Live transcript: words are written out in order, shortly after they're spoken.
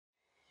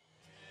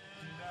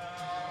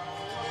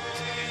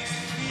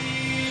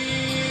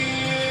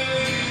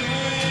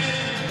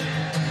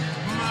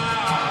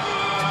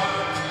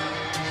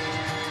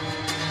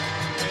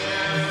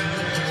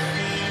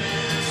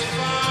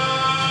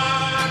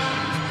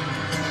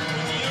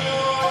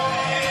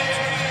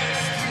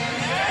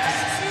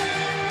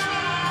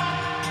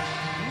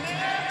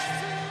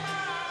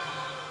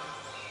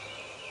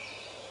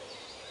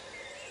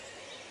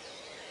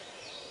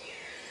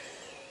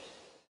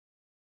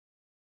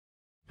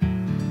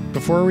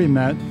Before we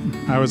met,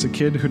 I was a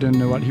kid who didn't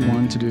know what he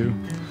wanted to do,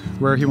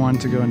 where he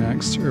wanted to go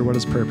next, or what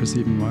his purpose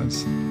even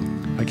was.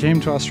 I came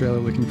to Australia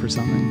looking for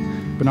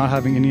something, but not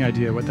having any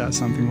idea what that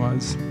something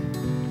was.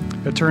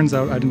 It turns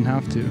out I didn't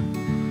have to.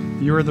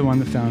 You were the one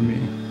that found me.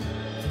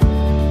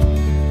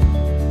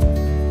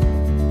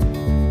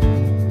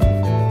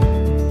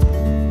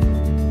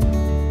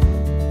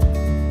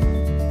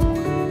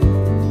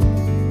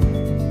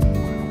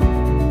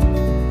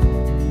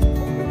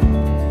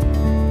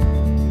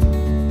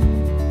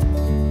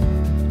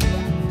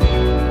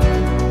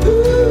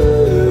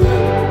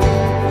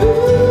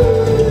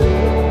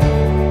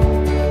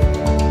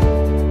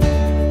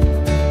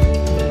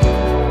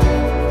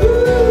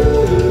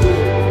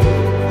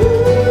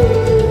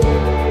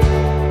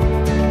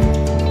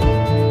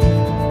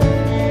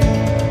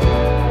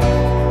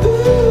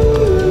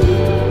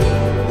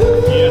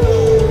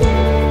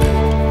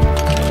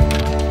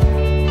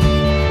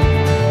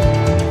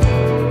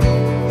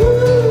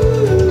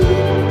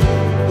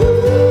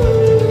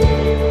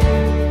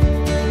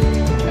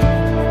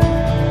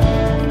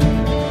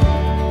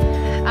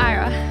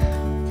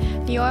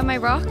 You are my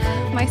rock,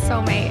 my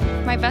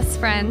soulmate, my best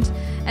friend,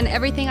 and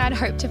everything I'd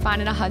hoped to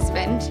find in a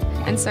husband,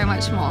 and so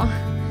much more.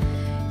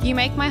 You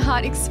make my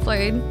heart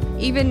explode,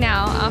 even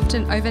now after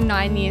over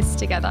 9 years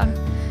together.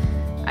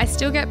 I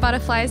still get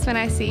butterflies when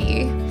I see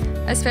you,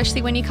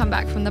 especially when you come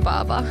back from the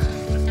barber.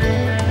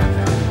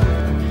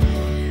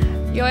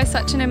 You are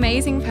such an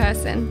amazing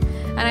person,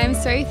 and I am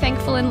so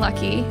thankful and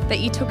lucky that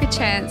you took a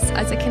chance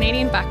as a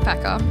Canadian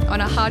backpacker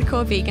on a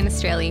hardcore vegan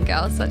Australian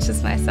girl such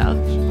as myself.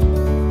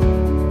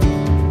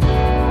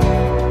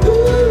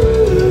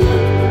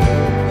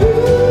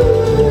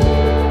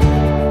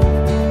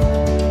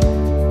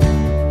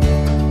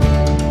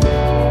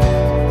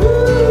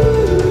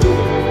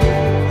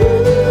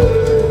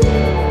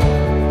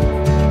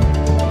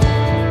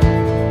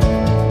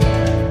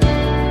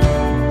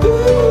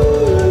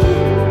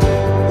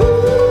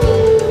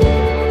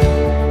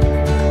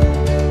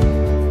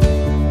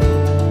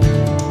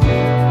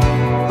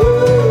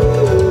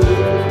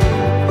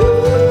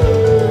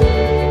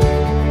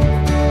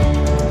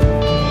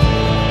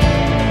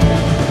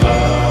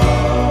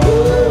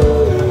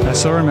 I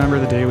still remember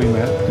the day we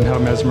met and how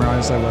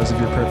mesmerized I was of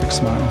your perfect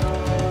smile.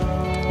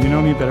 You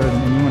know me better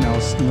than anyone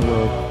else in the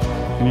world,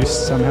 and you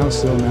somehow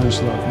still manage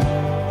to love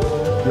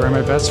me. You are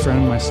my best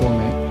friend, my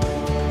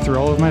soulmate. Through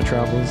all of my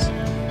travels,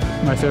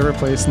 my favorite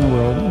place in the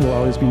world will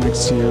always be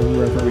next to you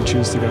wherever we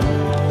choose to go.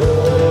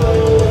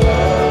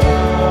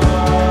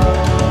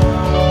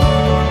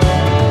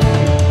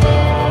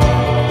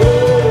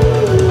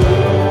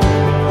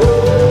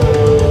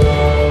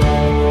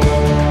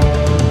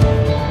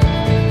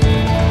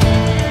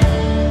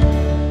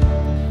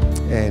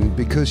 And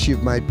because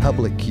you've made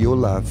public your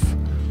love,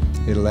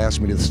 it allows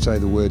me to say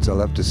the words I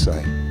love to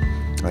say.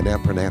 I now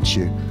pronounce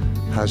you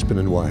husband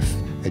and wife,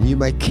 and you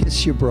may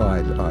kiss your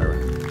bride, Ira.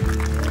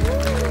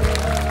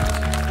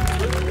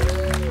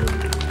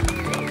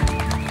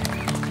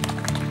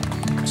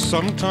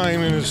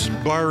 Sometime in his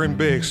Byron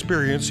Bay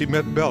experience, he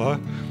met Bella,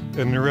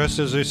 and the rest,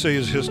 as they say,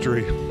 is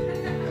history.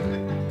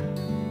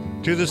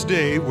 To this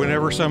day,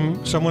 whenever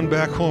someone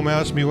back home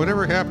asks me,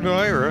 whatever happened to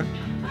Ira?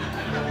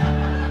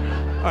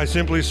 I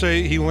simply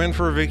say he went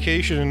for a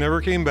vacation and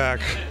never came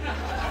back.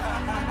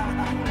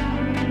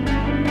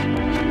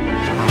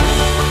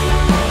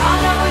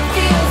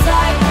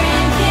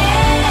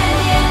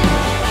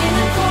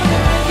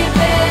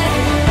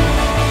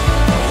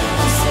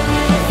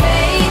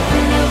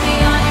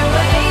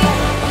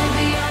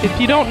 If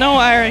you don't know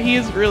Ira, he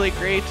is really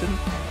great, and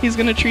he's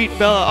going to treat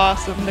Bella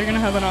awesome. They're going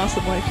to have an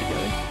awesome life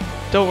together.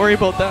 Don't worry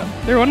about them.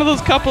 They're one of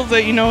those couples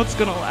that you know it's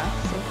going to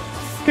last.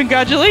 So,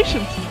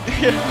 congratulations.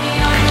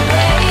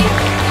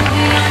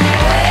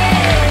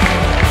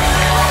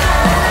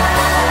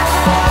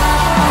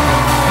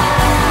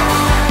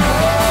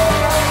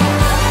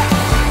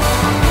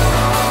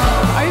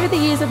 Over the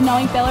years of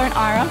knowing Bella and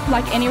Ira,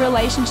 like any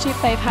relationship,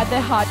 they've had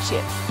their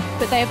hardships,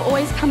 but they have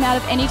always come out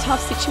of any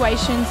tough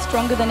situation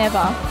stronger than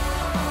ever.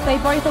 They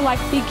both are like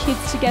big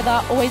kids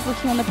together, always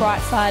looking on the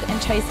bright side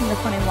and chasing the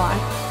fun in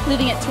life,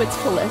 living it to its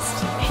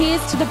fullest.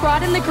 Here's to the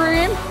bride and the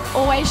groom,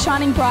 always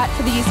shining bright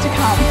for the years to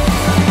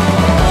come.